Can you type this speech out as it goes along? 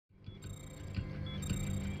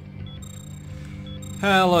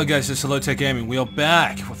Hello guys, this is Low Tech Gaming. We are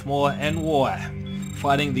back with more Endwar,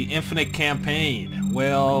 fighting the Infinite Campaign.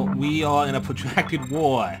 Well, we are in a protracted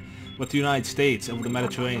war with the United States over the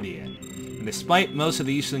Mediterranean. And despite most of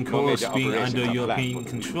the eastern coast being under European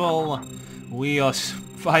control, we are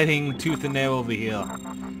fighting tooth and nail over here.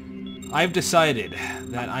 I've decided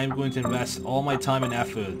that I'm going to invest all my time and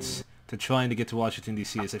efforts to trying to get to Washington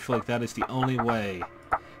DC, as I feel like that is the only way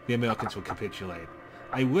the Americans will capitulate.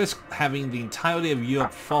 I risk having the entirety of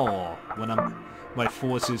Europe fall when my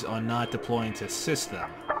forces are not deploying to assist them.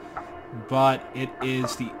 But it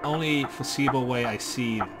is the only foreseeable way I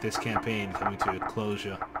see this campaign coming to a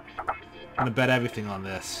closure. I'm gonna bet everything on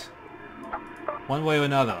this. One way or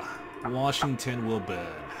another, Washington will burn.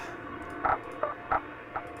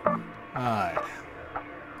 Alright.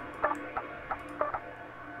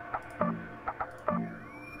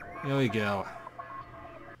 Here we go.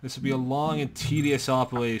 This will be a long and tedious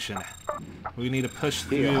operation. We need to push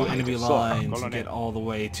through enemy lines and get all the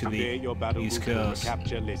way to the East Coast.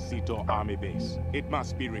 Capture Lesito Army Base. It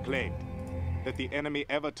must be reclaimed. That the enemy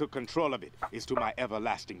ever took control of it is to my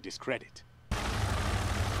everlasting discredit.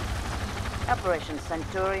 Operation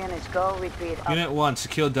Centurion is go. Repeat. Unit 1,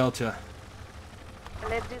 secure Delta.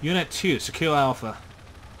 Unit 2, secure Alpha.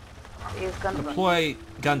 Deploy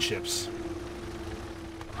gunships.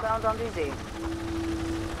 Ground on DZ.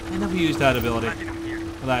 I never used that ability.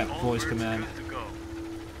 Or that voice command.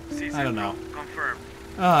 I don't know.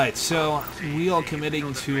 Alright, so we are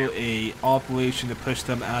committing to a operation to push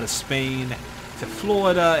them out of Spain to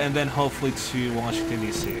Florida and then hopefully to Washington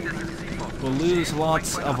DC. We'll lose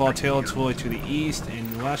lots of our territory to the east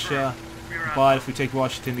in Russia, but if we take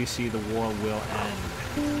Washington DC, the war will end.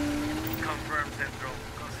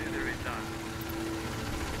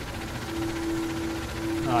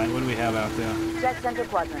 Alright, what do we have out there? Check center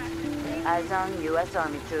quadrant. Eyes on U.S.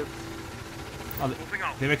 Army troops. Oh,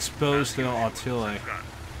 they've exposed their artillery.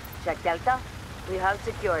 Check Delta. We have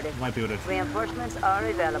secured it. Might be able to... Reinforcements are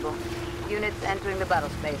available. Units entering the battle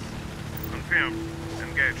space. Confirmed.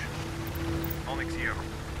 Engage. Onyx here.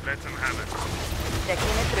 Let them have it. Check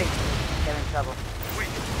Unit 3. They're in trouble. We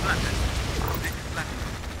planted.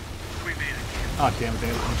 We made it. Oh damn it, they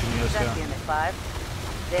have engineers Check there. Unit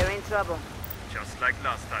 5. They're in trouble. Just like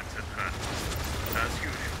last time, Central. As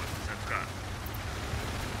usual, Central.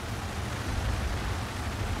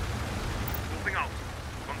 Moving out.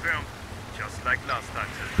 Confirmed. Just like last time,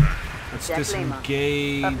 Central. Let's Check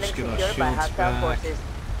disengage, Uplink get our secured by shields hostile back. forces.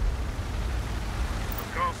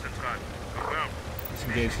 Go, Central. Confirmed.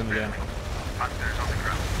 Disengage them again. Partners on the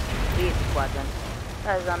ground. East quadrant.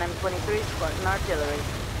 Eyes on M23 Spartan artillery.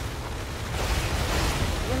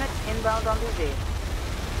 Units inbound on DZ.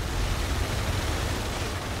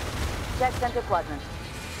 Check center quadrant.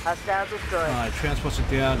 Hostile destroyed. Alright, transports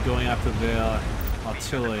are down, going after their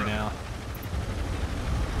artillery now.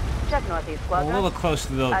 Check northeast We're quadrant. a little close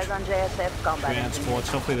to the Eyes on JSF combat transports.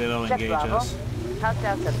 Hopefully they don't Check engage Bravo. us.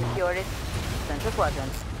 Hostiles have secured it. Center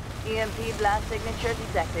quadrant. EMP blast signature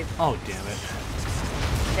detected. Oh, damn it.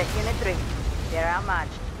 Check Unit 3. They're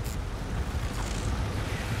outmatched.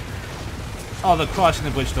 Oh, they're crossing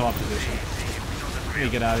the bridge to our position. Let me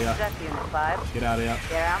get out of here. Check Unit 5. Get out of here.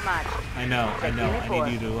 They're outmatched. I know. Check Unit I 4.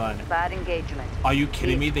 need you to run. Bad engagement. Are you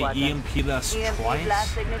kidding me? East They quadrant. EMP'd us EMP blast twice?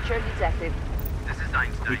 signature detected. This is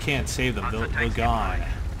Einstein. We can't save them. They're gone.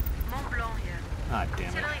 Mont Blanc here. Ah, damn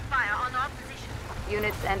it. Artillery fire on our position.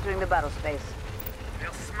 Units entering the battle space.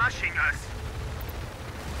 They're smashing us.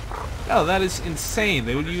 Oh, that is insane.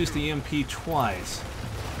 They would use the EMP twice.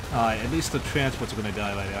 At least the transports are going to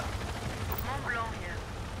die right now. Mont Blanc here.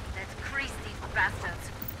 Let's crease these bastards.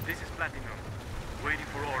 This is Platinum. Waiting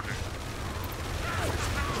for orders.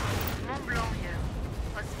 Mont Blanc here.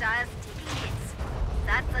 Hostiles taking hits.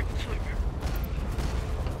 That's a kid.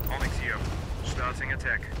 Onyx here. Starting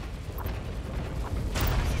attack. This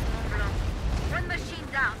is Mont Blanc. One machine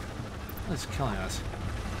down. That's killing us.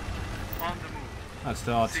 On the move. That's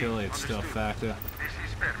the artillery. It's still a factor. This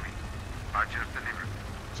is Fermi. Archer delivered.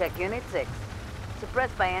 Check Unit 6.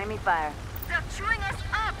 Suppressed by enemy fire. They're chewing us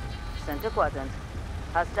up. Center quadrant.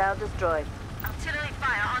 Hostile destroyed. Artillery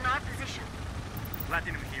fire on our position.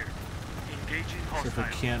 Platinum here. Engaging See if we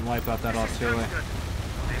hostile. can't wipe out that artillery.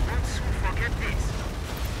 They won't soon forget this.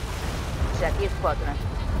 Check East quadrant.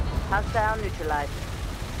 Hostile neutralized.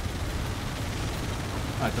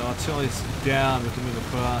 Alright, the artillery's down. We can move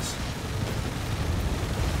across.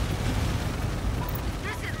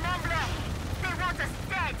 This is Mont Blanc. They want us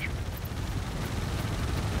dead.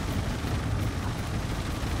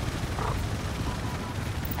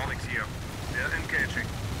 Onyx here. They're engaging.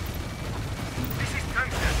 This is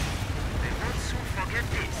Tungsten. They won't soon forget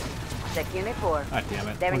this. Check Unit 4. God damn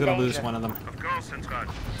it. They're We're in gonna lose danger. one of them. Of course, Central.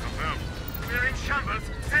 Confirmed. We're in shambles.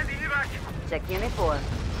 Send evac. Check Unit 4.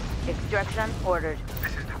 Extraction ordered.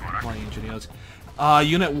 This is Dvorak. Come on, engineers.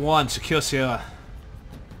 Unit 1, secure Sierra.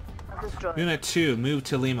 Destroyed. Unit 2, move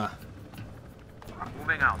to Lima.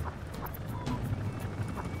 Moving out.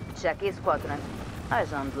 Check East Quadrant.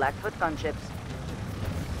 Eyes on Blackfoot gunships.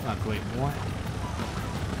 Oh, great, more.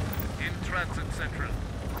 In transit, Central.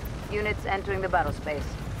 Units entering the battle space.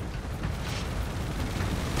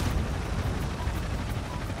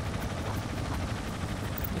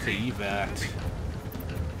 It's a evac.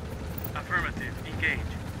 Affirmative. Engage.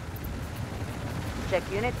 Check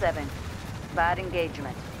Unit 7. Bad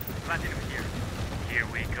engagement. Platinum here. Here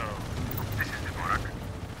we go. This is Dvorak.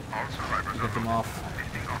 All survivors Get them off.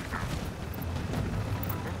 lifting off now.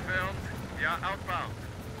 Confirmed. Yeah, outbound.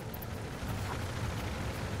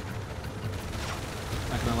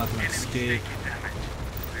 Not gonna let them Enemy escape. taking damage.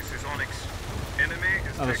 This is Onyx. Enemy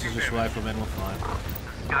is Oh, this taking is just damage. riflemen, we're fine.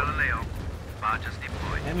 Galileo. Barges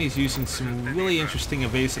deployed. Enemy's using some really interesting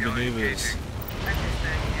evasive maneuvers.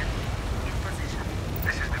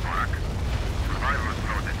 This is Dvorak. Survivors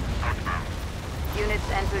loaded. Outbound. Units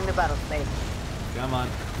entering the battle space. Come on.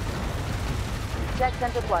 Check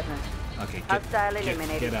Center Quadrant. Okay, Hostile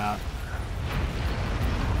eliminated. get out.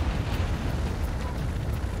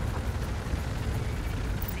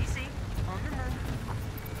 CC, on the move.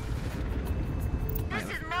 This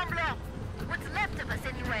is Mont Blanc. What's left of us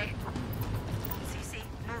anyway? CC,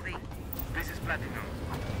 moving. This is Platinum.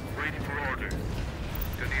 Waiting for orders.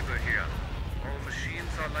 Geneva here. All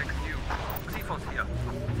machines are like new. Seaforth here.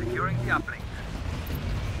 Securing the uplink.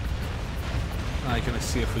 I'm gonna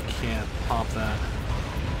see if we can't pop that.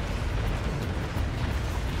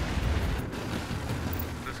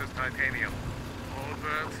 This is Titanium. All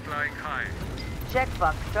birds flying high. Check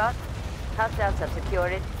Foxtrot. Hostiles have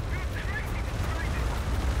secured it.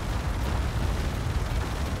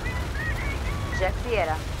 Check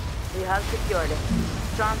Sierra. We have secured it.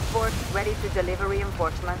 Transport ready to deliver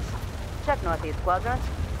reinforcements. Check Northeast Quadrant.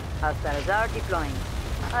 Hostiles are deploying.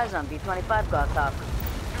 Eyes on B-25 Goshawk.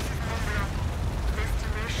 This is Mont Blanc.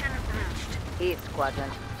 Destination reached. East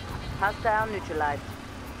Quadrant. Hostile neutralized.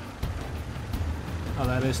 Oh,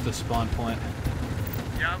 that is the spawn point.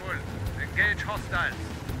 Jawohl. Engage hostiles.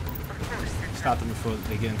 Of course, Central. Stop them before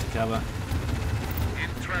they get into cover.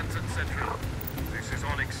 In transit central. This is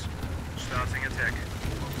Onyx. Starting attack.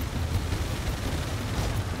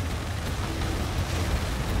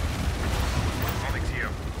 Onyx here.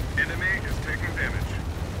 Enemy is taking damage.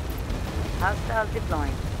 Hostiles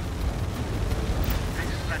deploying. This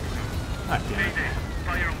is Platinum. Ah, damn it. Mayday.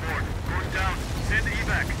 Fire on board. Going down. Send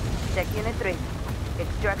evac. Check Unit 3.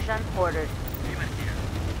 Extraction ordered. Demon here.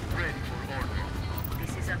 Ready for order.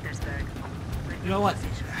 This is Untersberg. You know what?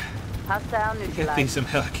 Hostile Get these neutralized.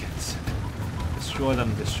 Americans. Destroy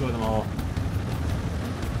them all.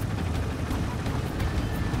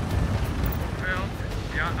 Confirmed.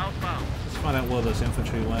 Yeah, outbound. Let's find out where those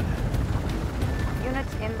infantry went.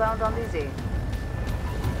 Units inbound on the Z.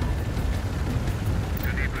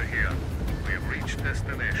 Geneva here. We have reached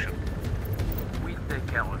destination. We'll take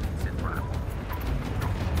care of it, Endwar.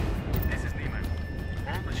 This is Neiman.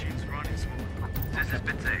 All machines running smooth. This is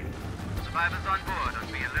Bitsay. Survivors on board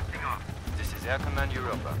and we are lifting off. This is Air Command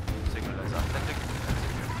Europa. Signal is authentic and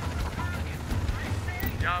secure.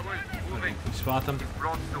 Yeah, well, moving. We spot them.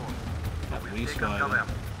 Broad storm. Yeah, we spot them.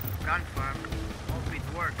 Confirmed. Hope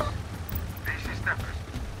it works. This is Steppers.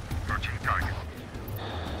 Approaching target.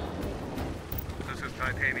 This is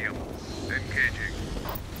Titanium. Engaging.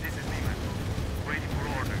 This is Neiman. Waiting for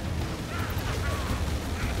order.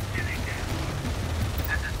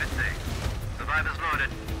 This is Bitsay. Survivors loaded.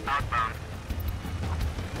 Outbound.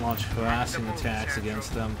 Launch harassing attacks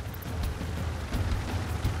against them.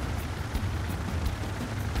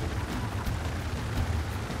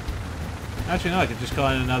 Actually, no, I could just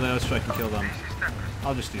call in another airstrike and kill them. This is Steppers.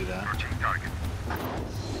 I'll just do that. Approaching target.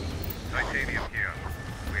 Titanium here.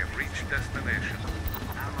 We have reached destination.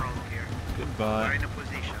 Emerald here. Goodbye. in a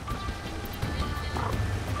position.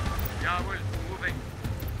 Yeah, well, moving.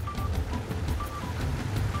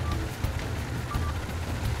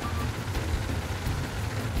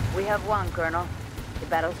 We have one, Colonel. The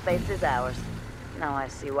battle space is ours. Now I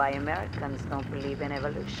see why Americans don't believe in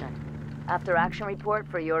evolution. After action report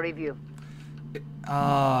for your review.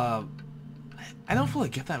 I don't fully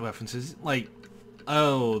get that reference. Is it like,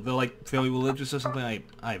 oh, they're like fairly religious or something?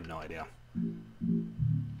 I have no idea.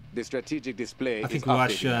 The strategic display I think is updated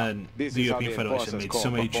Russia now. and This the is how European the Federation enforcers made call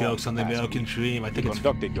so many performed jokes on the last American week. dream. I think You it's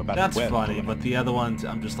conducted your battle that's well, funny, Colonel. but the other ones,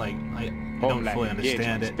 I'm just like I don't Homeland fully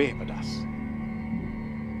understand engagements it. favored us.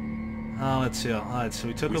 Let's see. Alright, so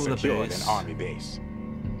we took We over the secured base. an army base.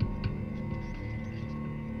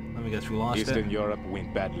 Let me guess, we lost Eastern it. Europe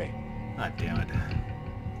went badly. God damn it.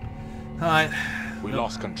 Alright. We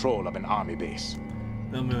lost control of an army base.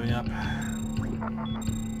 No moving up.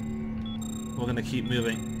 We're gonna keep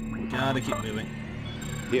moving. Gotta keep moving.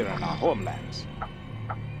 Here in our homelands.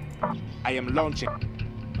 I am launching.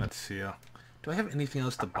 Let's see. Do I have anything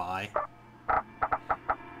else to buy?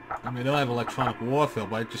 I mean, I don't have electronic warfare,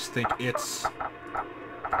 but I just think it's...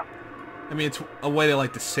 I mean, it's a way to,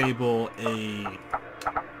 like, disable a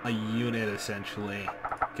unit, essentially.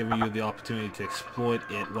 Giving you the opportunity to exploit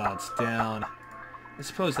it while it's down. I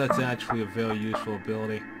suppose that's actually a very useful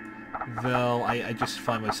ability. Though, I just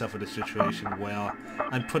find myself in a situation where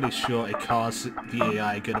I'm pretty sure it costs the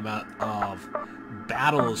AI a good amount of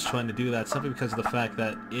battles trying to do that, simply because of the fact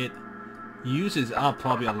that it uses up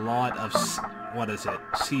probably a lot of, what is it,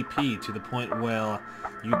 CP, to the point where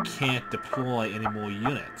you can't deploy any more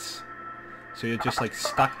units. So you're just like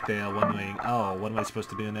stuck there wondering, oh, what am I supposed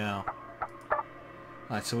to do now?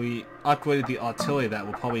 Alright, so we upgraded the artillery that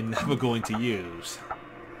we're probably never going to use.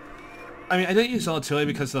 I mean, I don't use artillery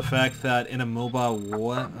because of the fact that in a mobile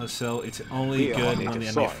war, so it's only Here good on when the native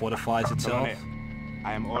enemy soil. fortifies Come itself. on in.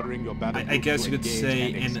 I am ordering your battle I group guess to you could engage say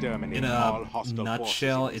and in exterminate a all hostile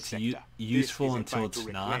nutshell, forces it's in the sector. useful This is a until fight to it's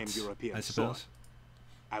reclaim not, European I suppose. soil.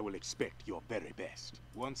 I will expect your very best.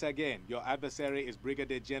 Once again, your adversary is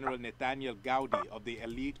Brigadier General Nathaniel Gowdy of the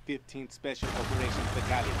Elite 15th Special Operations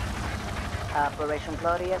Battalion. Operation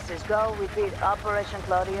Claudius is go. Repeat, Operation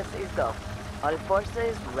Claudius is go. All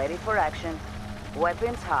forces ready for action.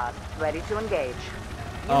 Weapons hot, ready to engage.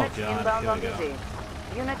 Oh, Units God, inbound here on we the go. Z.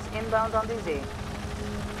 Units inbound on the Z.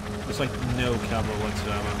 There's like no cover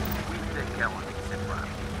whatsoever. We take Ellen in Sidra.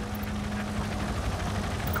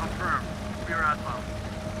 Confirm. We're outbound.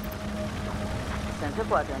 Center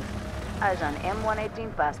quadrant. Eyes on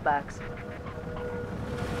M118 fastbacks.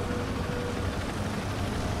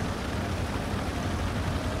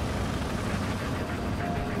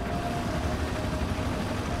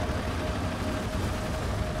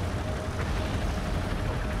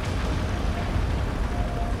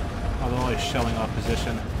 Oh, they're always shelling our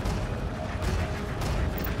position.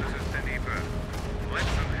 This is Deniver. Let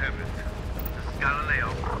them have it. This is Galileo.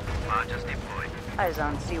 Just deployed. Eyes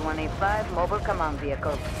on C-185 mobile command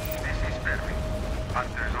vehicle. This is Fermi.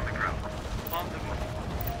 Hunters on the ground. On the move.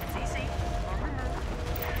 CC, on the move.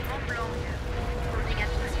 Mont Blanc here. Holding at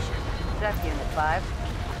position. Check Unit 5.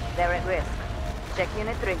 They're at risk. Check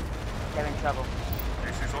Unit 3. They're in trouble.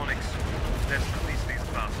 This is Onyx. Let's release these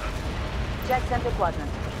bastards. Check center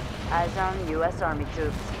quadrant. Eyes on U.S. Army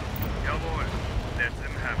troops. Jawohl. Let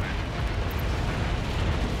them have it.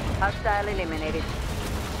 Hostile eliminated.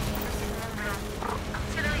 Mont Blanc.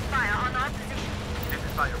 Artillery fire on our position. This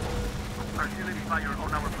is firewall. Artillery fire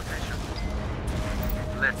on our possession.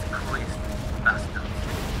 Let's release these bastards.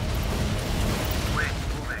 Wait,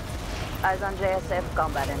 moving. Eyes on JSF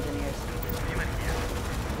combat engineers. Demon here.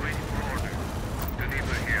 Waiting for order.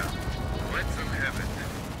 Deniver here. Let them have it.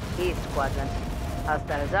 East quadrant.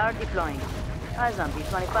 Hostiles are deploying. Eyes on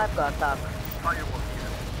B-25 guard top. Firewall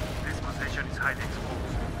here. This position is highly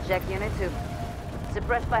exposed. Check Unit 2.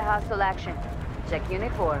 Suppressed by hostile action. Check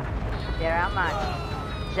Unit 4. They're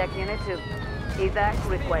outmatched. Check Unit 2. Evac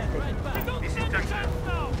requested. This is Texas.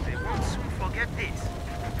 They won't soon forget this.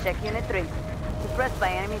 Check Unit 3. Suppressed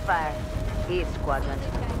by enemy fire. East quadrant.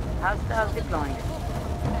 Hostiles deploying.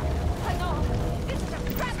 This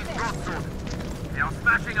is broadsword. They are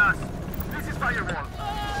smashing us. This is firewall.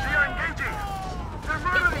 They are engaging. They're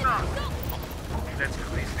murdering us. Let's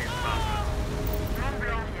release these bastards. Mont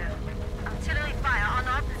Blanc here. Artillery fire on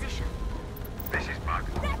our position. This is Bug.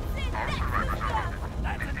 All survivors are wounded.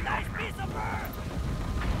 That's a nice piece of bird.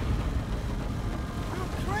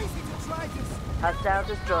 Hostile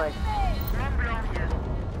destroyed. Mont Blanc here.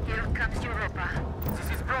 Here comes Europa. This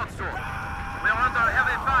is broadsword. We are under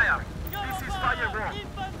heavy fire. This is firewall.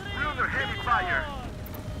 We're under heavy fire.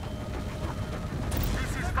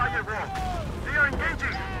 This is firewall. They are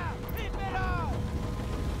engaging.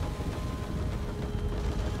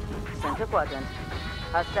 Center quadrant.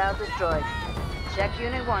 Hostile destroyed. Check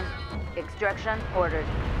Unit 1. Extraction ordered.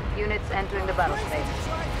 Units entering the battle space.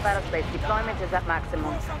 Battle space deployment is at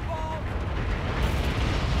maximum.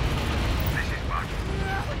 This is Bug.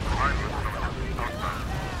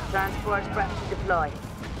 Transports prepped to deploy.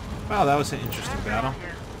 Wow, that was an interesting battle.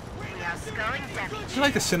 We are scoring damage. I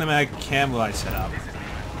like the cinematic camera I set up. This is Demon.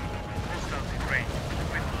 Hostiles in range.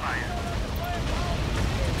 With fire.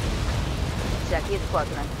 Check East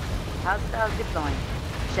quadrant. Hostiles deploying.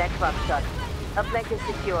 Check Foxtrot. Uplink is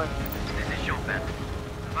secure. This is Chopin.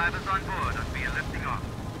 Survivors on board and we are lifting off.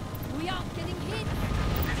 We are getting hit.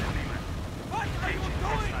 This is Lima. Engaging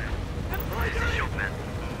hostile. This is Chopin.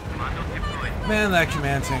 Commando deployed. Man, that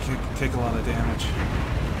command tank can take a lot of damage.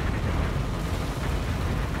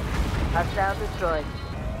 Hostile destroyed.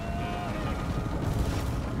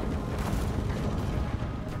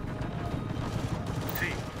 T.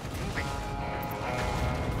 Moving.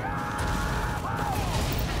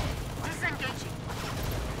 Disengaging.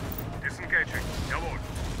 Disengaging. Jawohl.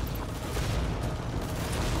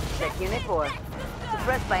 Check Unit 4.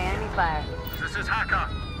 Suppressed by enemy fire. This is Haka.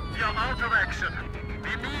 We are out of action.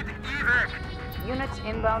 We need evac. Units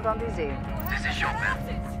inbound on the Z. This is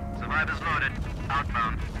Chopin. Survivors loaded.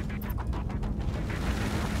 Outbound.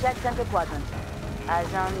 Check Center Quadrant.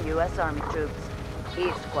 Eyes on U.S. Army troops.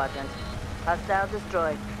 East Quadrant. Hostile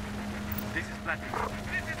destroyed. This is Platinum.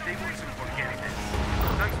 They will soon forget this.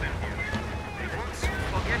 Tungsten here. They won't soon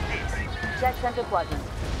forget this. Check Center Quadrant.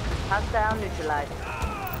 Hostile neutralized.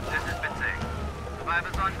 This is Bitsy.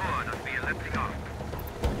 Survivors on board and we are lifting off.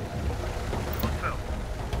 Fulfill.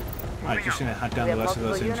 Alright, just gonna hunt We down the have rest of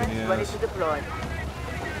multiple those units ready engineers. to deploy.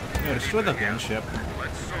 Yeah, destroy the gunship.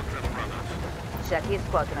 Let's sort them, brothers. Check East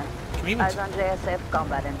Quadrant. Can we even Eyes on JSF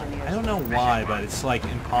combat engineers. I don't know why, but it's like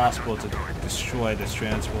impossible to destroy this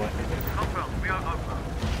transport. Confirm. We are outbound.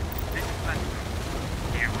 This is Platinum.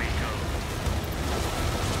 Here we go.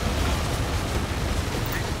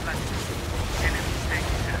 This is Platinum. Enemy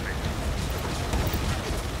taking damage.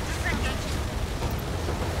 Disengaging.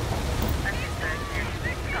 Understood.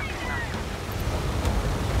 Copy that.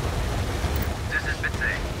 This is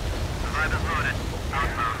Bitsy. Survivors loaded.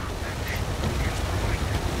 Outbound. This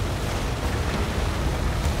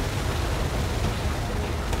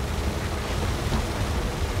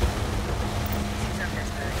is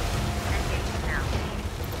understood. Engaging now.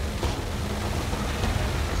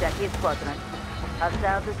 Check East Quadrant.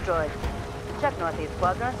 Hostile destroyed. Check Northeast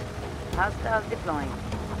Quadrant. Hostiles deploying.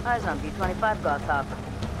 Eyes on B-25 Goshawk.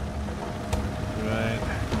 Right.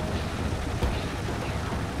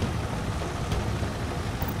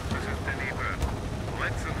 This is Deliver.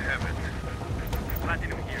 Let's have it.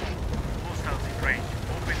 Platinum here. Hostiles in range.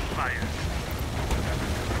 Open fire.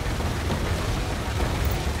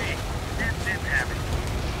 See, that didn't happen.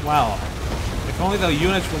 Wow. If only the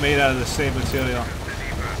units were made out of the same material.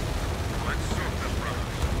 Deliver. Let's sort them, brothers.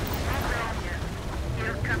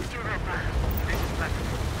 Here comes Europa. This is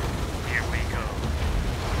Platinum. Here we go.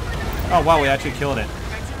 Oh wow, we actually killed it.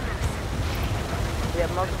 Letting loose. We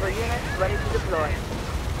have multiple units ready to deploy.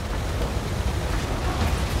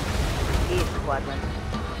 East Quadrant.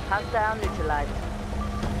 Hostile neutralized.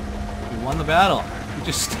 We won the battle. We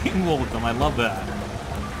just steamrolled them. I love that.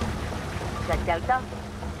 Check Delta.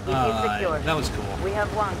 It is secure. That was cool. We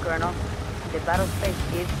have one, Colonel. The battle space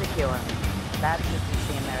is secure. That should teach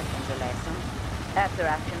the Americans a lesson. After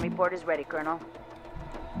action report is ready, Colonel.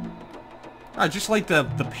 I just like the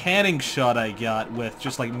panning shot I got with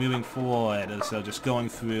just like moving forward, and so just going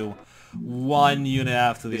through one unit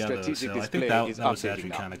after the other. strategic So I display think that is was updating actually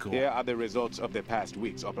now. kind of cool. Here are the results of the past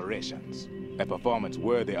week's operations. A performance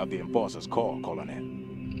worthy of the Enforcer's Corps, Colonel.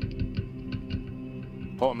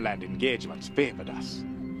 Homeland engagements favored us.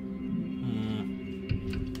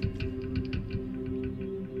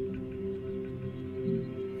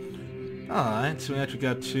 Alright, so we actually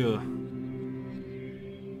got two.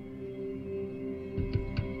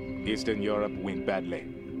 Eastern Europe went badly.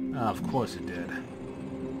 Oh, of course it did.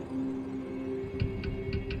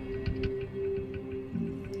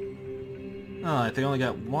 Alright, they only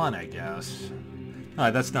got one, I guess.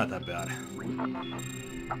 Alright, that's not that bad.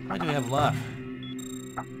 How many do we have left?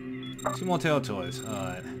 2 more territories.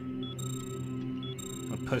 Alright.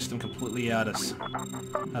 We'll push them completely out of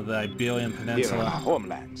the Iberian Here are our Peninsula.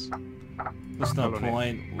 homelands. There's no Colonel,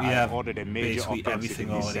 point. We I have ordered a major basically offensive everything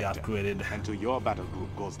in this already sector, upgraded. and to your battle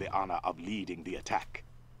group goes the honor of leading the attack.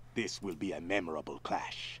 This will be a memorable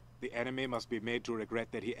clash. The enemy must be made to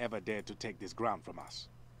regret that he ever dared to take this ground from us.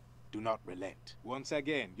 Do not relent. Once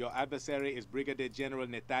again, your adversary is Brigadier General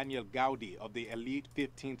Nathaniel Gowdy of the Elite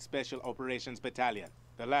 15th Special Operations Battalion.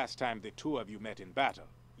 The last time the two of you met in battle,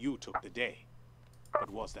 you took the day.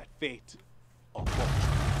 But was that fate or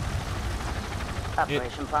fortune?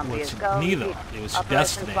 Operation Pompey was is go. neither. Repeat. It was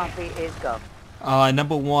Operation destiny. Pompey is go.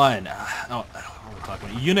 Number 1. What are we talking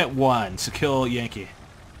about? Unit 1, secure Yankee.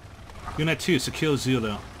 Unit 2, secure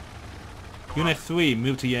Zulu. Unit 3,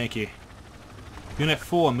 move to Yankee. Unit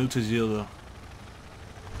 4, move to Zulu.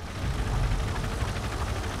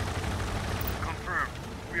 Confirmed.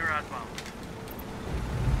 We are outbound.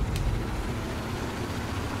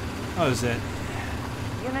 What is it?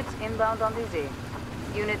 Units inbound on the Z.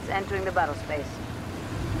 Units entering the battle space.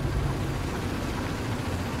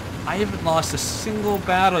 I haven't lost a single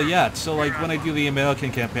battle yet. So like when I do the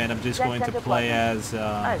American campaign, I'm just Check going to center play quadrant. as.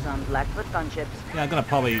 Eyes on Blackfoot gunships. Yeah, I'm gonna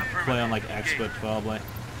probably play on like expert probably.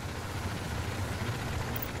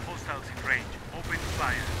 Hostiles in range. Open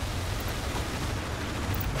fire.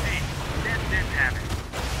 Hey, let them have it.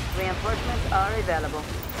 Reinforcements are available.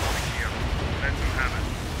 Here, let them have it.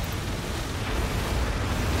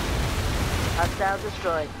 Hostile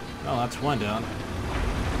destroyed. Oh, that's one down.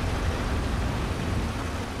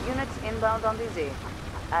 Units inbound on the Z.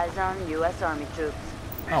 Eyes on U.S. Army troops.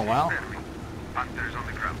 Oh wow. Hunters on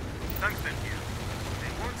the ground. Tungsten here.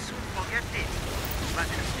 They won't soon forget this.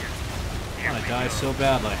 Platinum here. I wanna die so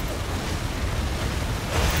badly.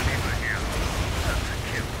 Geneva here. That's a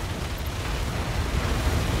kill.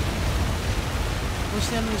 What's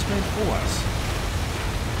the enemy's main force?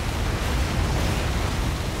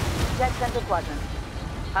 Check center quadrant.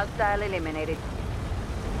 Hostile eliminated.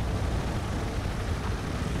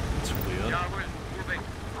 It's weird. Yahweh, moving.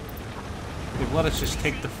 They've let us just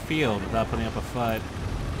take the field without putting up a fight.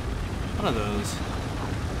 What are those?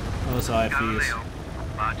 Those IFEs. Galileo.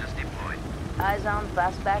 Largest deployed. Eyes on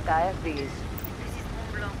fastback IFVs. This is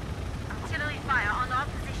Mont Blanc. Artillery fire on our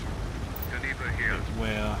position. Geneva here.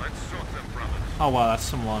 Where? Let's sort them, brothers. Oh wow, that's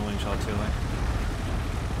some long-range artillery.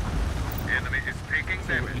 The enemy is taking You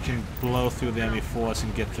damage. can blow through the enemy force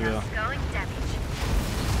and get through. Just going damage.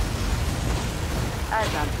 Eyes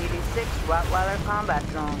on PD6 Rottweiler combat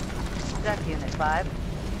zone. Check Unit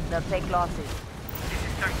 5. They'll take losses. This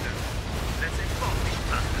is Tungsten. Let's inform this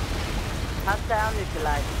bastard. Hostile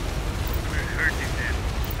neutralized. We're hurting them.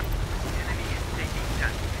 The enemy is taking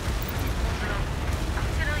damage. Mont Blanc.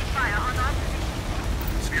 Artillery fire on our position.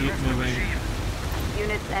 Let's We keep lost the moving. machine.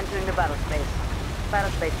 Units entering the battle space.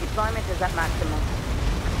 Battle space deployment is at maximum.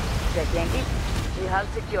 Check Yankee. We have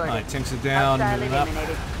secured Alright, it. tanks are down, Hostile moving up.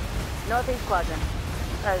 eliminated. Northeast quadrant.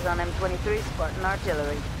 Eyes on M23 Spartan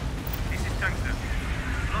artillery. This is Tungsten.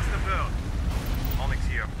 Lost the bird. Onyx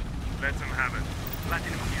here. Let them have it.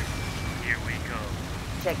 Platinum here. Here we go.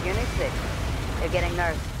 Check Unit 6. They're getting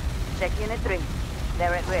nursed. Check Unit 3.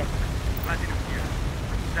 They're at risk. Platinum here.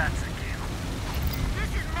 That's a kill.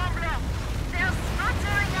 This is Mont Blanc. They're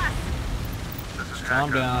smothering us. This is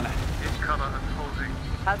Calm Hacker. down. In cover and holding.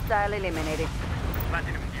 Hostile eliminated.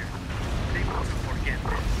 Platinum here. They won't forget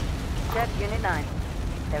this. Check Unit 9.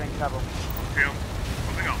 They're in trouble. Film.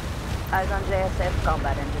 Moving on. Eyes on JSF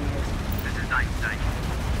combat engineers. This is Einstein.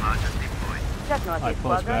 Largest deployed. Check Alright, Northeast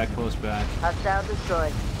close quadrant. back, close back. Hostile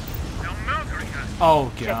destroyed. They're murdering us.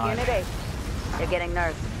 Oh Check god. Unit 8. They're getting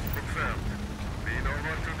nursed. Confirmed. We know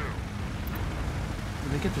what to do.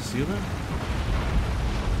 Did they get the Zulu?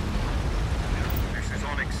 This is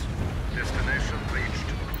Onyx. Destination reached.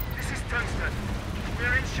 This is Tungsten.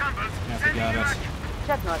 We're in shambles. Yeah, Sending forgot you us. out.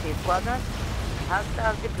 Check Northeast quadrant.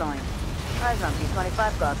 Hostiles deploying. Eyes on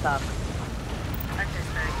P-25 Goshawk.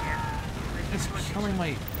 Understood here. It's killing my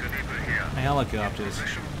Geneva here. helicopters.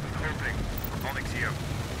 Position and holding. Onyx here.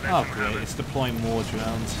 Let Oh them have great, it. it's deploying more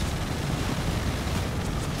drones.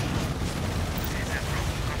 Central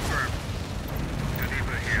confirmed.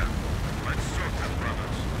 Geneva here. Let's sort them,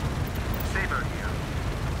 brothers. Saber here.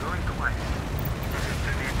 Going quiet. This is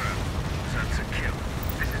Geneva. That's a kill.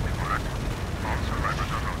 This is Endwar. All survivors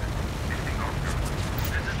are loaded. Lifting off.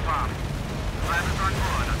 This is Bob. Survivors on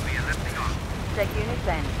board as we are lifting off. Check Unit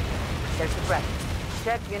 10. They're suppressed.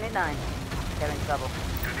 Check Unit 9. They're in trouble.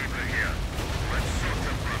 Geneva here. Let's sort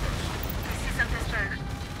them, brothers. This is understood.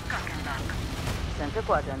 Cock and lock. Center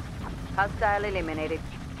quadrant. Hostile eliminated.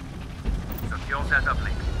 Secure setup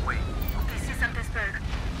link. Wait. This is understood.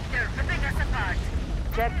 They're ripping us apart.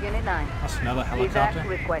 Check Unit 9. That's another Evac helicopter.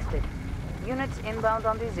 requested. Units inbound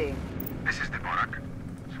on the Z. This is Dvorak.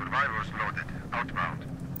 Survivors loaded. Outbound.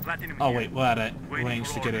 Platinum Oh here. wait, we're out of Waiting range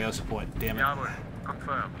for to get orders. air support. Damn it. Yahweh,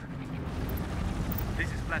 confirmed. This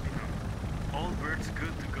is Platinum. All birds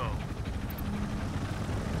good to go.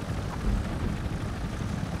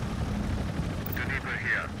 Geneva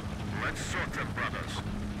here. Let's sort them, brothers.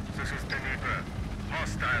 This is Geneva.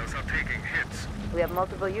 Hostiles are taking hits. We have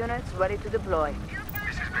multiple units ready to deploy.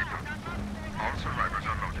 This is Beto. All survivors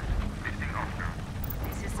are loaded. Lifting off now.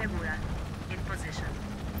 This is Segura. In position.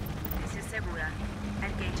 This is Segura.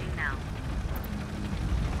 Engaging now.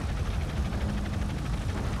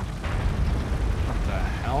 What the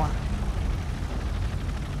hell?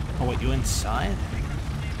 Oh wait, you inside?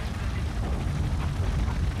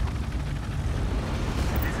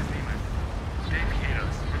 This is Neiman. Take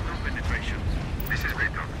heroes. Remove penetration. This is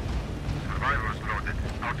Beto. Survivors loaded.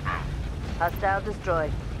 Outbound. Hostile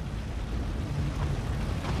destroyed.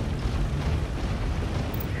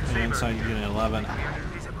 You're inside Unit 11.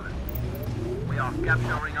 Visible. We are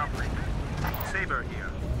capturing uplink. Saber here.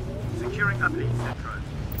 Securing uplink central.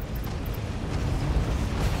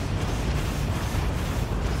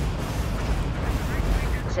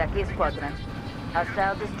 Check each quadrant.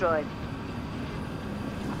 Hostile destroyed.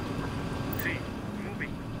 C.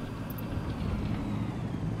 Moving.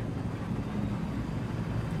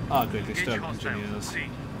 Oh, great, they Engage still have hostiles. engineers. C.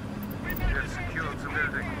 We have secured the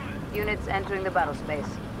building. Units entering the battle space.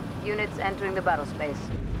 Units entering the battle space.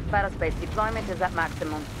 Battle space deployment is at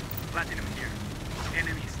maximum. Platinum here.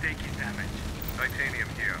 Enemies taking damage. Titanium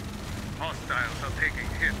here. Hostiles are taking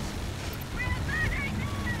hits.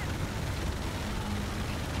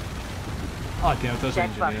 Oh, damn it, those Check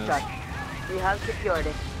engineers. Foxtrot. We have secured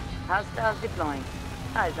it. Hostiles deploying.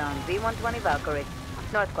 Eyes on V-120 Valkyrie.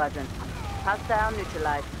 North quadrant. Hostile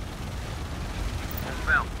neutralized.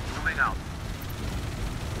 Well, moving out.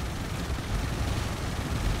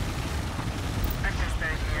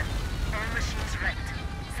 Understood here. All machines wrecked.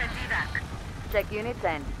 Send evac. Check unit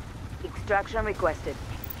 10. Extraction requested.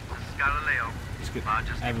 Galileo. Let's get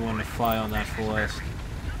Largest everyone to deployed. fly on that for us.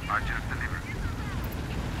 Archer delivered.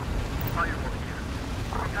 Firewall here.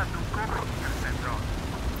 We have no cover here, Central.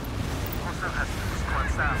 Also has 2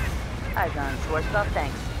 squads south. Eyes on Schwarzkopf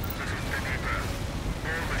tanks. This is the Reaper.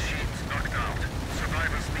 All machines knocked out.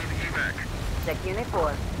 Survivors need evac. Check unit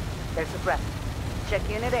 4. They're suppressed. Check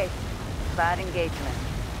unit 8. Bad engagement.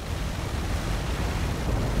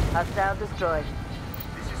 Hostile destroyed.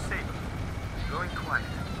 This is Saber. Going quiet.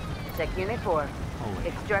 Check unit 4. Holy.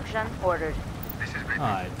 Extraction ordered. This is Reaper.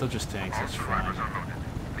 Alright, they're just tanks, that's fine. Survivors are loaded.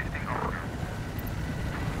 Lifting off.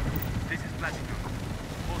 This is Platinum.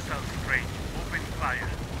 Hostiles range. Open fire.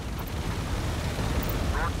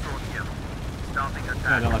 Broadsword here. Starting I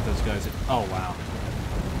attack. don't like those guys. Oh, wow.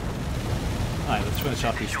 Alright, let's finish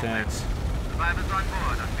off these tanks. Survivors on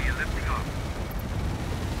board and we are lifting off.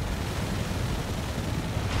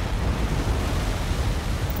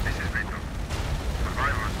 This is Reaper.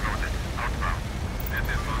 Survivors loaded. Outbound. And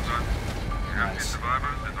this one's on. Captain Nice.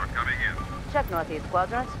 survivors that are coming in. Check northeast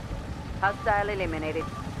quadrant. Hostile eliminated.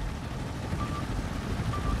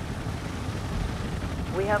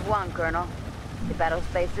 We have one, Colonel. The battle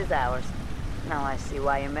space is ours. Now I see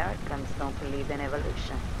why Americans don't believe in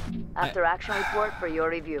evolution. After action report for your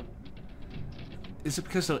review. Is it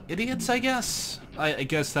because they're idiots, I guess? I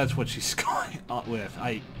guess that's what she's going on with.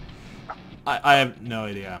 I have no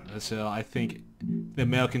idea. So I think the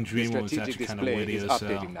American The dream was strategic actually kind of display witty is as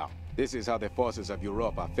updating now. This is how the forces of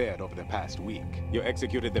Europa fared over the past week. You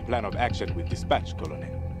executed the plan of action with dispatch, Colonel.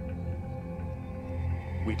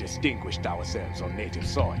 We distinguished ourselves on native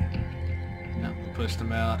soil. No, pushed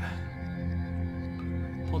them out.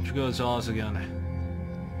 Portugal is ours again.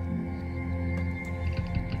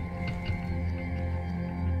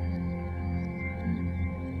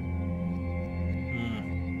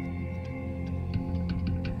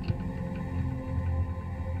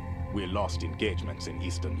 We lost engagements in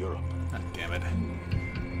Eastern Europe. God damn it.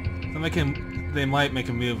 They might make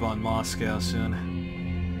a move on Moscow soon.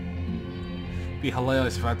 Be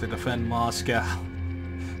hilarious if I had to defend Moscow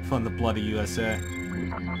from the bloody USA.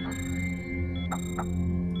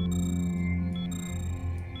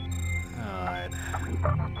 Alright.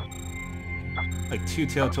 Like 2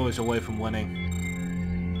 territories away from winning.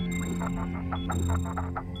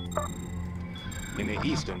 In the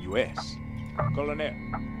eastern U.S. Colonel,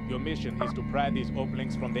 your mission is to pry these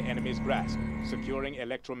openings from the enemy's grasp, securing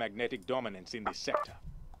electromagnetic dominance in this sector.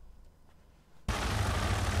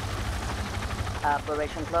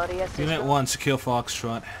 Operation Claudia system. Unit 1, secure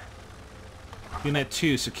Foxtrot. Unit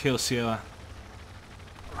 2, secure Sierra.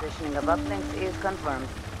 Positioning of uplinks is confirmed.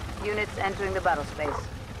 Units entering the battle space.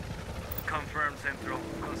 Confirm Central.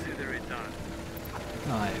 Consider it done.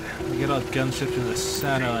 Alright, we get our gunships in the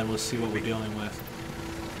center and we'll see what we're dealing with.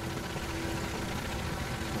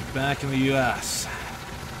 We're back in the US.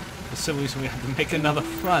 For some reason we had to make another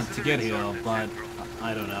front to get here, but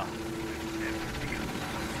I don't know.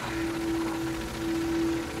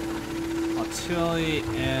 Artillery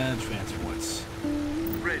and transports.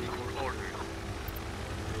 Ready for order.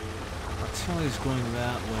 Artillery's going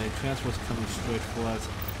that way, transport's coming straight for us.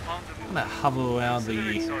 On the I'm move. gonna hover around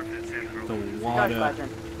Consider sorted, Central. the North water.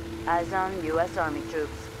 quadrant. Eyes on U.S. Army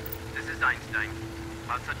troops. This is Einstein.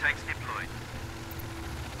 Panzer tanks deployed.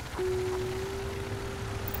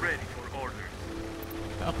 Ready for orders.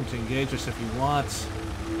 Welcome to engage us if you want.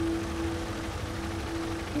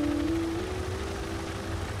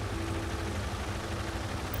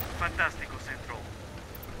 Fantastico, Central.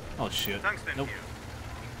 Oh shit. Tungsten Nope. here.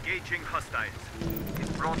 Engaging hostiles. In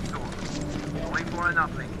broadsword. Going for an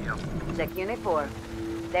uplink here. Check unit 4.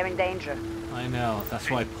 They're in danger. I know, that's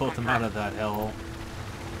why I pulled them out of that hellhole.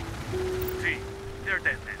 See, they're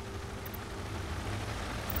dead men.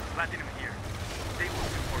 Platinum here. They want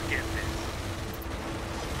to forget this.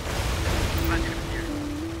 Platinum here.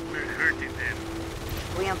 We're hurting them.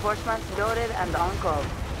 Reinforcements loaded and on call.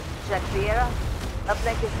 Check Sierra.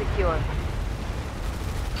 Uplink is secure.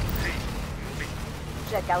 See, moving.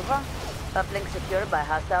 Check Alpha. Uplink secured by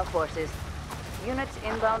hostile forces. Units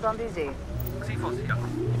inbound on the Z. C4 secure.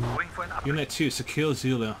 Going for an up. Unit 2, secure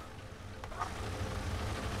Zulu.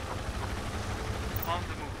 On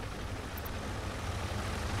the move.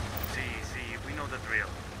 See, we know the drill.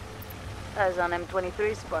 Eyes on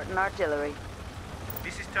M23 Spartan artillery.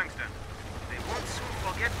 This is Tungsten. They won't soon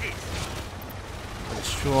forget this.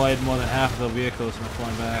 Destroyed more than half of the vehicles and they're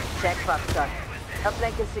flying back. Check Foxtrot.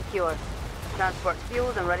 Uplink is secure. Transport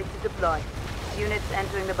fueled and ready to deploy. Units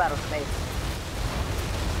entering the battle space.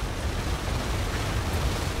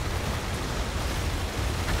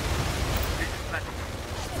 This is Platinum.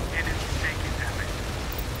 Enemy taking damage.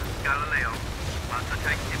 Galileo. Master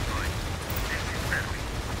tank deployed. This is Berry.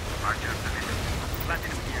 Archer position.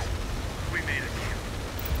 Platinum here. We made a kill.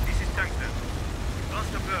 This is Tungsten.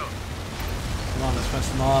 Lost a bird. Come on, let's fence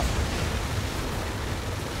them off.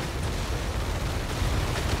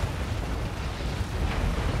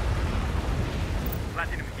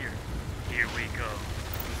 Platinum here. Here we go.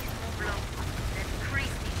 Blow. Let's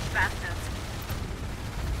freeze these bastards.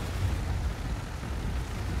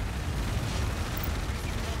 This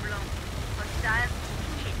is Montblanc. Hostiles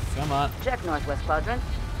hits. Come on. Check Northwest Quadrant.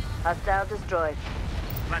 Hostile destroyed.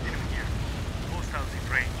 Platinum here. Hostiles in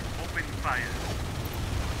range. Open fire.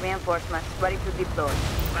 Reinforcements ready to deploy.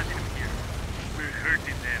 Platinum here. We're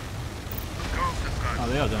hurting them. Girls have gone. Oh,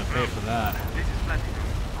 they are gonna pay for that. This is Platinum.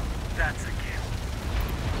 That's a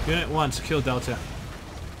kill. Unit 1, secure Delta.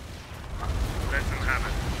 Let them have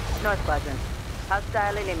it. North Quadrant.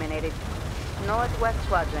 Hostile eliminated. Northwest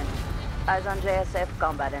Quadrant. Eyes on JSF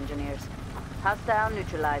combat engineers. Hostile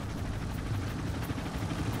neutralized.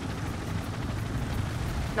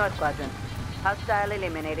 North Quadrant. Hostile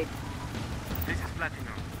eliminated. This is Platinum.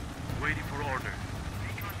 Waiting for order.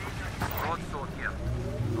 Broadsword here.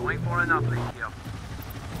 Going for an uplink here.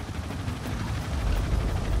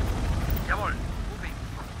 Jawohl. Moving.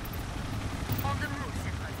 On the move,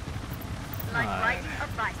 Central. Like Aye. riding a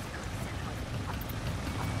bicycle, Central.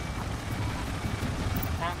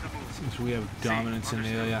 On the move. Seems we have dominance in the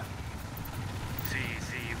area. See,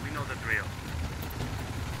 we know the drill.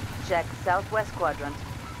 Check Southwest Quadrant.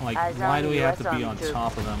 Like, Eyes why on do we have US to be Army on troops.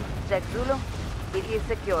 top of them? Check Zulu. It is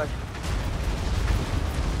secured.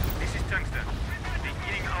 This is Tungsten.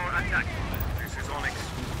 Beginning our attack. This is Onyx.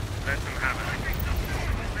 Let them have it.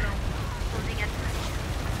 Holding at position.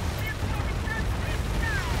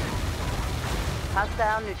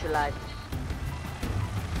 Hostile neutralized.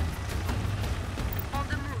 On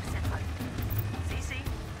the move, Central. CC,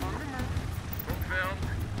 on the move. Confirmed.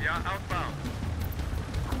 We are outbound.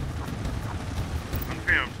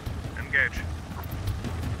 Confirmed. Engage.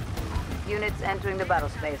 Units entering the battle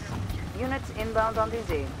space. Units inbound on the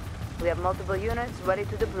Z. We have multiple units ready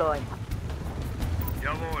to deploy.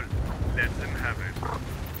 Jawohl. Let them have it.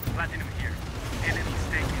 Platinum here. Enemies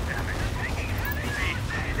taking damage. See,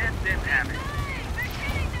 let them have it.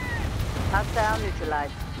 Hostile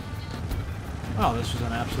neutralized. Oh, this was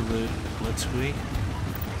an absolute blitzkrieg.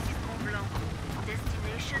 This is Montblanc.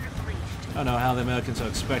 Destination reached. I don't know how the Americans are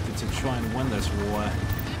expected to try and win this war. In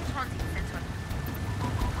transit, Central.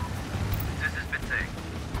 This is Betay.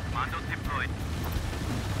 Commandos deployed.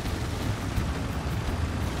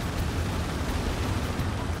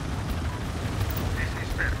 This is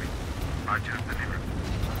Berry. Archer delivered.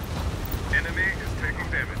 Enemy is taking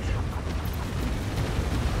damage.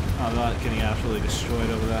 Oh, they're not getting absolutely destroyed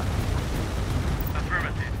over there.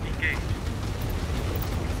 Affirmative. Engage.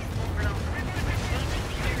 This is Montblanc. Engaging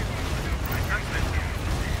the enemy. Tungsten.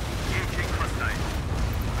 Engaging hostile.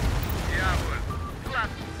 Jawohl.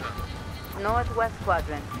 Klappen, sir. Northwest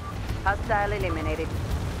Quadrant. Hostile eliminated.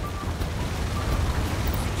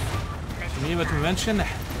 Geneva Convention?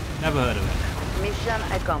 Never heard of it. Mission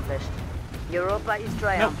accomplished. Europa is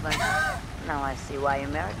triumphant. Now I see why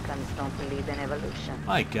Americans don't believe in evolution.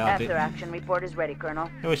 My God, After action report is ready, Colonel.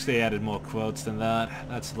 I wish they added more quotes than that.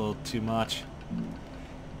 That's a little too much.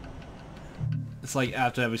 It's like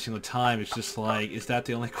after every single time, it's just like, is that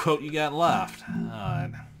the only quote you got left?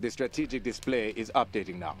 The strategic display is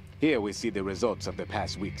updating now. Here we see the results of the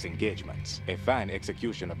past week's engagements. A fine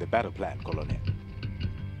execution of the battle plan, Colonel.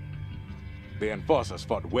 The enforcers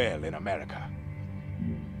fought well in America.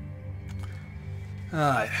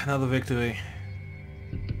 Alright, another victory.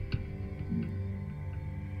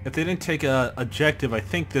 If they didn't take a objective, I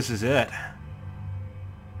think this is it.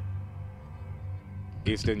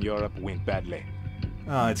 Eastern Europe went badly.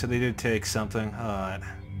 Alright, so they did take something. Alright.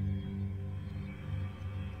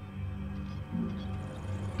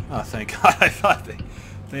 Oh, thank God. I thought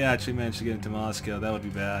they actually managed to get into Moscow. That would be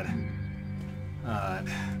bad. Alright.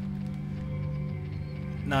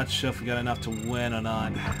 Not sure if we got enough to win or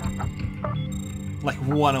not. Like,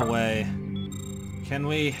 one away. Can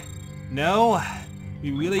we? No?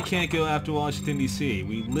 We really can't go after Washington, D.C.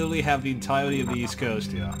 We literally have the entirety of the East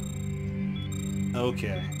Coast here.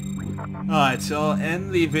 Okay. Alright, so I'll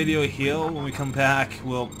end the video here. When we come back,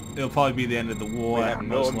 it'll probably be the end of the war, We have no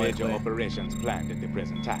most major likely. operations planned at the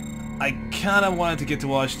present time. I kind of wanted to get to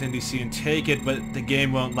Washington, D.C. and take it, but the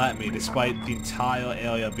game won't let me, despite the entire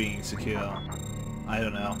area being secure. I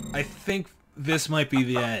don't know. I think this might be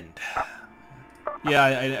the end. Yeah,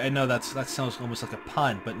 I know that sounds almost like a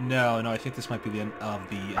pun, but no, I think this might be the end of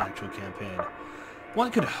the actual campaign.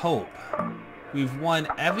 One could hope. We've won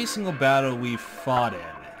every single battle we've fought in,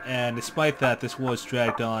 and despite that, this war's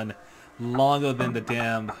dragged on longer than the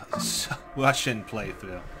damn Russian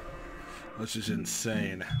playthrough, which is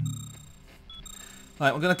insane.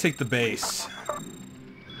 Alright, we're gonna take the base.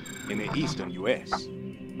 In the eastern U.S.,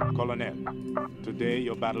 Colonel, today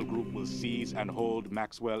your battle group will seize and hold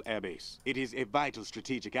Maxwell Air Base. It is a vital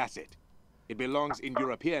strategic asset. It belongs in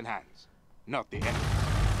European hands, not the enemy.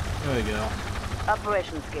 There we go.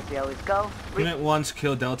 Operations Skippy always go. Unit 1,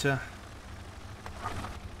 secure Delta.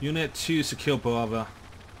 Unit 2, secure Bravo.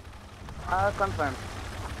 Confirmed.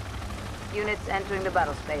 Units entering the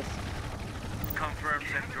battle space. Confirm,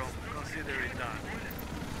 Central. Consider it done.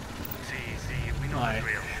 See, we know the Alright,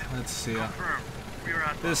 drill. let's see. Confirm. We're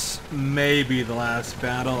at This may be the last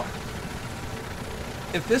battle.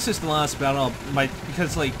 If this is the last battle,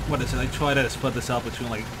 because like, what is it? I try to split this up between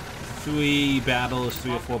like 3 or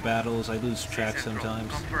 4 battles. I lose track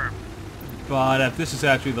sometimes. Confirm. But if this is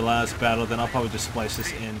actually the last battle, then I'll probably just splice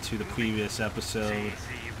this into the previous episode, See,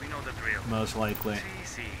 we know the drill. most likely.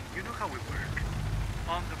 See, you know how we work.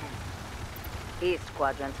 On the move. East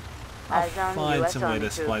Quadrant. I'll Eyes on find US some way Army to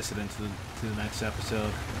troops. splice it into the next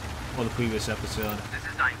episode, or the previous episode. This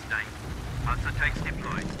is Einstein. Panzer tanks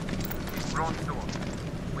deployed. Broad storm.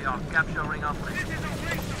 We are capturing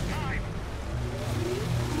uplink.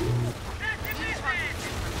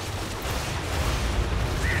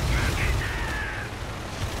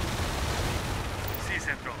 See,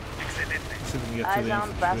 Central. Excelente. See if we can get through Eyes the on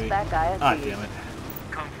infantry. fastback ISDs. Ah, damn it.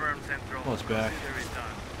 Confirm, Central. Oh, it's back. Consider it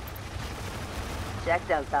done. Check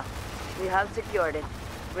Delta. We have secured it.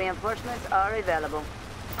 Reinforcements are available.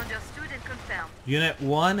 Understood and confirmed. Unit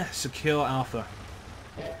 1, secure Alpha.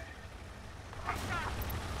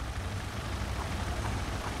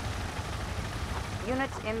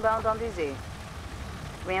 Units inbound on DZ.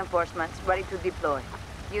 Reinforcements ready to deploy.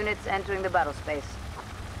 Units entering the battle space.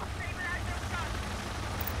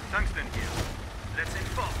 Tungsten here. Let's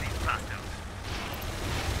enforce these bastards.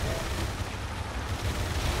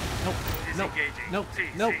 Nope, nope, Disengaging. nope, See,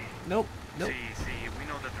 nope, see. nope, nope, See, we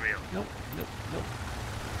know the drill. nope, nope, nope.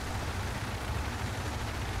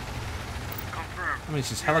 Confirm. I mean,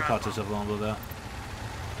 these We're helicopters at are longer though.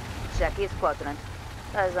 Check East Quadrant.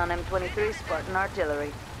 Eyes on M23 Spartan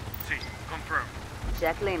artillery. See, confirm.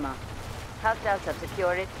 Check Lima. Hostiles have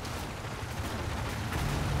secured it.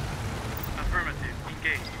 Affirmative.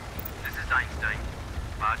 Engage. This is Einstein.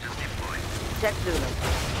 Marches deployed. Check Zulu.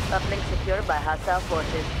 Uplink secured by hostile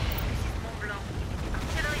forces. This is Mont Blanc.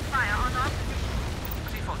 Artillery fire on our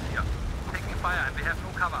position. Seaforth here. Taking fire and we have no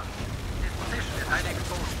cover. This position is highly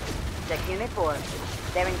exposed. Check Unit 4.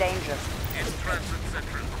 They're in danger. In transit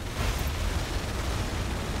central.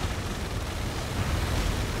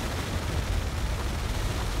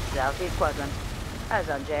 Southeast Quadrant. Eyes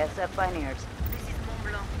on JSF Pioneers. This is Mont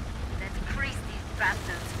Blanc. Let's crease these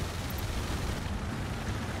bastards.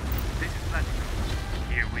 This is Platinum.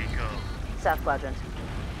 Here we go. South Quadrant.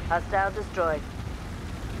 Hostile destroyed.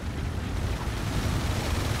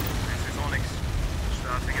 This is Onyx.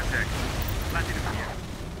 Starting attack. Platinum here.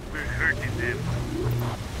 We're hurting them.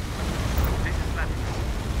 This is Platinum.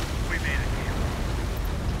 We made it here.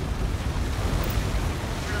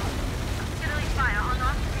 Blanc. Artillery fire on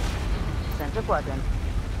our position. Central Quadrant.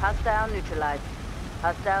 Hostile neutralized.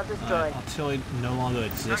 Hostile destroyed. Artillery no longer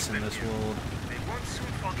exists in this world. They won't soon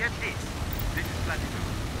forget this. This is Platinum.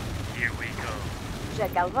 Here we go.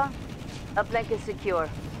 Check Alpha. Uplink is secure.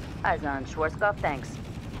 Eyes on Schwarzkopf tanks.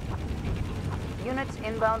 Units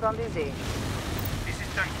inbound on DZ. This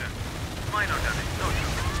is Tungsten. Minor damage. No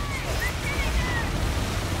trouble.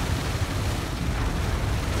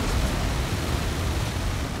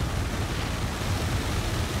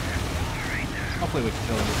 Hopefully we can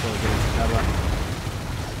kill them before we get into cover.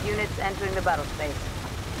 Units entering the battle space.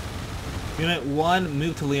 Unit 1,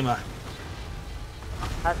 move to Lima.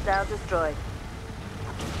 Hostile destroyed.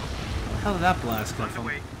 How did that blast come from?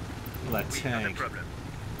 Underway. Well, that We have a tank. problem.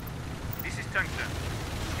 This is Tungsten.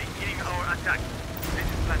 Beginning our attack. This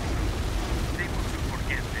is Platinum. They want to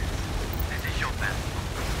forget this. This is your best.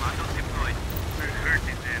 Commandos deployed. We're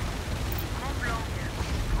hurting them. Mont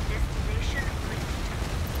destination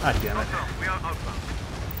reached. Ah, damn it. Confirm, we are outbound.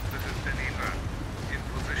 This is Geneva. In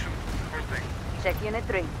position. Holding. Check Unit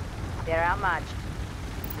 3. They're outmatched.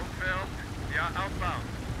 Brookfield, we are outbound.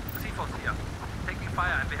 Seaforth here. Taking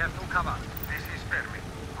fire and we have no cover. This is Fairway.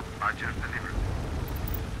 Archer delivered.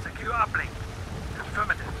 Secure uplink.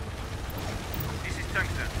 Affirmative. This is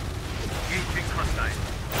Tungsten. Engaging hostile.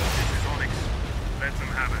 This is Onyx. Let them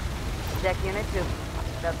have it. Check Unit 2.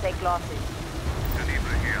 They'll take losses.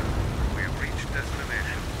 Geneva here. We have reached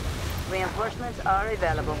destination. Reinforcements are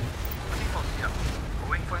available. Seaforth here.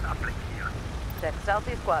 Going for an uplink here. Check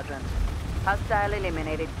Southeast Quadrant. Hostile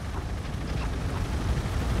eliminated.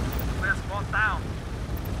 We're spawned down.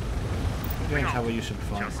 If you're in cover, you should be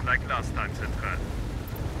fine. Just like last time, Central.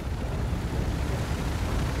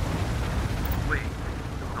 We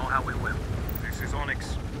know how we will. This is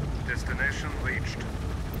Onyx. Destination reached.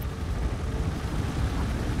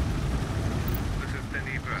 This is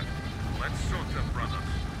Geneva. Let's sort them, brothers.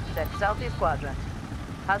 Check Southeast Quadrant.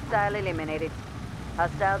 Hostile eliminated.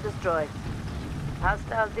 Hostile destroyed.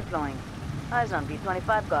 Hostiles deploying. Eyes on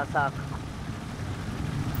B-25 Goshawk.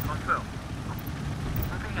 Confirm.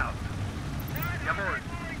 Moving out. Jawohl.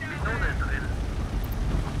 We know the drill.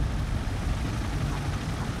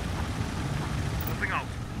 Moving out.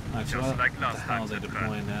 Alright, so Just what like the last hell time, are they Central.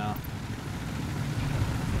 deploying now?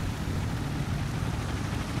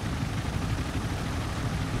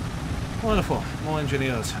 Wonderful. More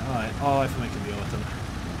engineers. Alright, all right for making deal with them.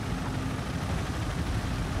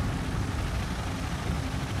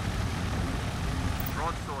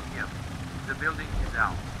 Broadsword here. The building is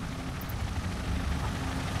out.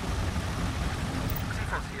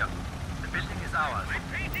 Seaforth here. The building is ours.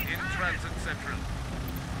 In transit central.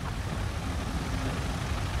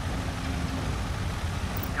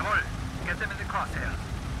 Jawohl. Get them in the crosshairs.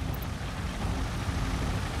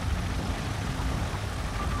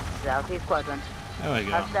 Southeast Quadrant. There we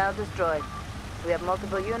go. Hostile destroyed. We have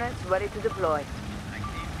multiple units ready to deploy.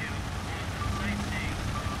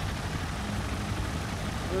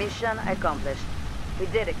 Mission accomplished. We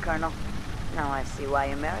did it, Colonel. Now I see why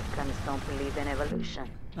Americans don't believe in evolution.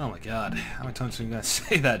 Oh my god. How many times are you gonna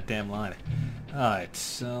say that damn line? Alright,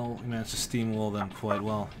 so we managed to steamroll them quite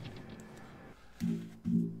well.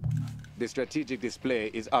 The strategic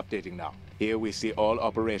display is updating now. Here we see all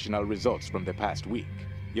operational results from the past week.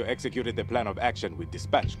 You executed the plan of action with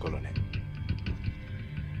dispatch, Colonel.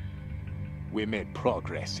 We made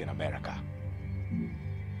progress in America.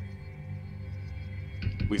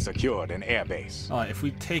 We secured an airbase. Alright, if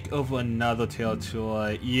we take over another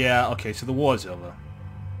territory... Yeah, okay, so the war's over.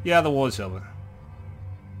 Yeah, the war's over.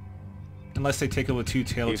 Unless they take over 2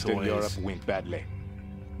 territories. Eastern Europe went badly.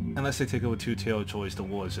 Unless they take over 2 territories, the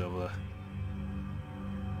war's over.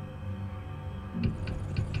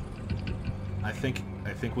 I think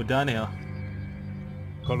we're done here.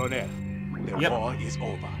 Colonel, the Yep. war is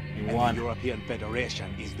over, We and won. the European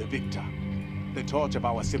Federation is the victor. The torch of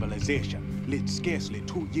our civilization, lit scarcely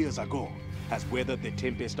 2 years ago, has weathered the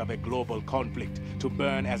tempest of a global conflict to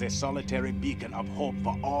burn as a solitary beacon of hope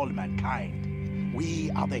for all mankind.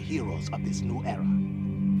 We are the heroes of this new era.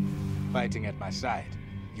 Fighting at my side,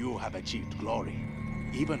 you have achieved glory,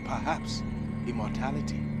 even perhaps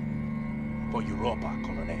immortality. For Europa,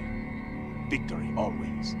 Colonel. Victory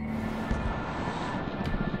always.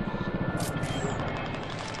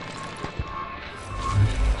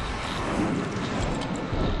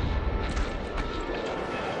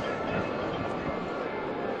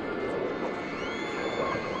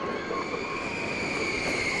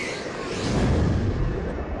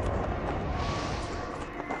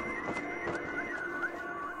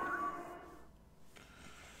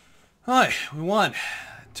 Alright, we won.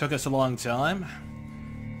 Took us a long time.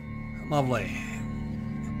 Lovely.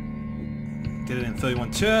 Did it in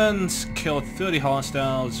 31 turns, killed 30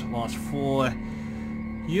 hostiles, lost 4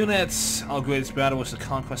 units. Our greatest battle was the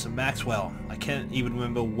conquest of Maxwell. I can't even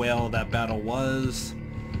remember where that battle was.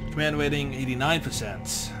 Command rating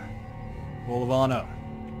 89%. Roll of Honor.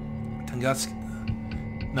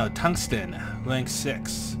 Tungsten, rank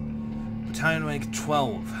 6. Battalion rank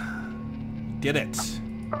 12. Did it.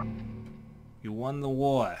 You won the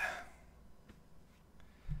war.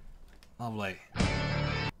 Lovely.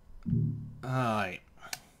 Alright.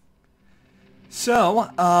 So,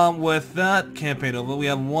 with that campaign over, we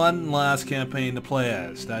have one last campaign to play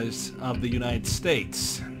as. That is of the United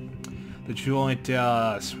States. The Joint,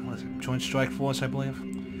 what is it? Joint Strike Force, I believe.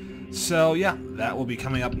 So, yeah, that will be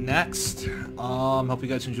coming up next. Hope you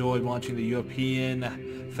guys enjoyed watching the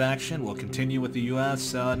European faction. We'll continue with the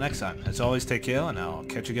US next time. As always, take care, and I'll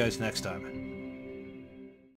catch you guys next time.